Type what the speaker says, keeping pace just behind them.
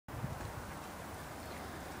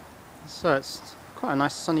So it's quite a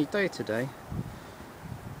nice sunny day today,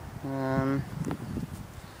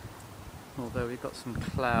 although we've got some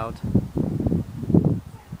cloud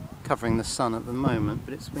covering the sun at the moment,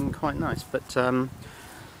 but it's been quite nice. But you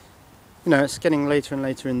know, it's getting later and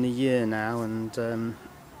later in the year now, and I'm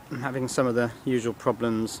having some of the usual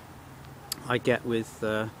problems I get with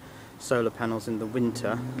solar panels in the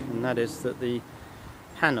winter, and that is that the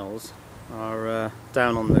panels are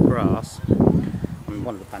down on the grass. I mean,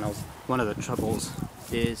 one of the troubles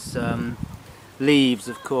is leaves,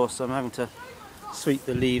 of course. I'm having to sweep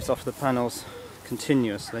the leaves off the panels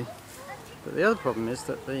continuously. But the other problem is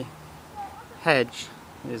that the hedge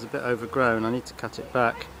is a bit overgrown. I need to cut it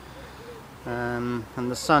back. And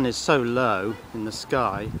the sun is so low in the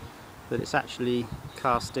sky that it's actually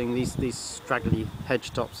casting, these straggly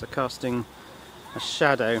hedge tops are casting a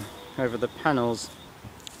shadow over the panels.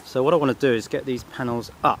 So what I want to do is get these panels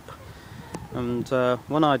up. And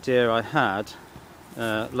one idea I had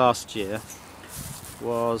last year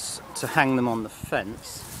was to hang them on the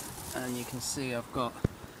fence, and you can see I've got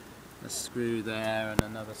a screw there and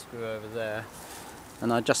another screw over there,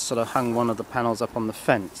 and I just sort of hung one of the panels up on the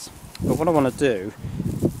fence. But what I want to do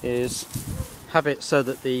is have it so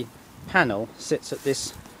that the panel sits at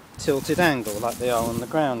this tilted angle like they are on the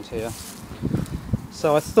ground here.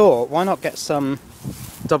 So I thought, why not get some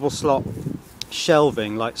double slot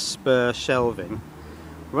shelving, like spur shelving,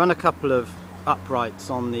 run a couple of uprights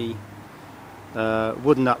on the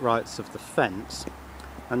wooden uprights of the fence,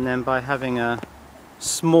 and then by having a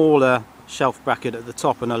smaller shelf bracket at the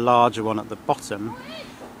top and a larger one at the bottom,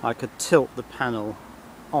 I could tilt the panel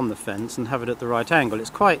on the fence and have it at the right angle. It's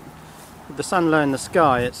quite, with the sun low in the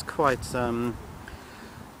sky, it's quite a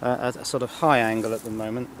sort of high angle at the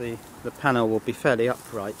moment. The panel will be fairly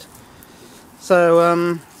upright. So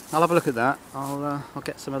I'll have a look at that. I'll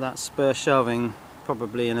get some of that spur shelving,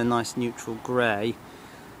 probably in a nice neutral grey,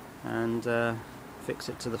 and fix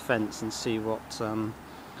it to the fence and see what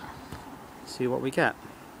we get.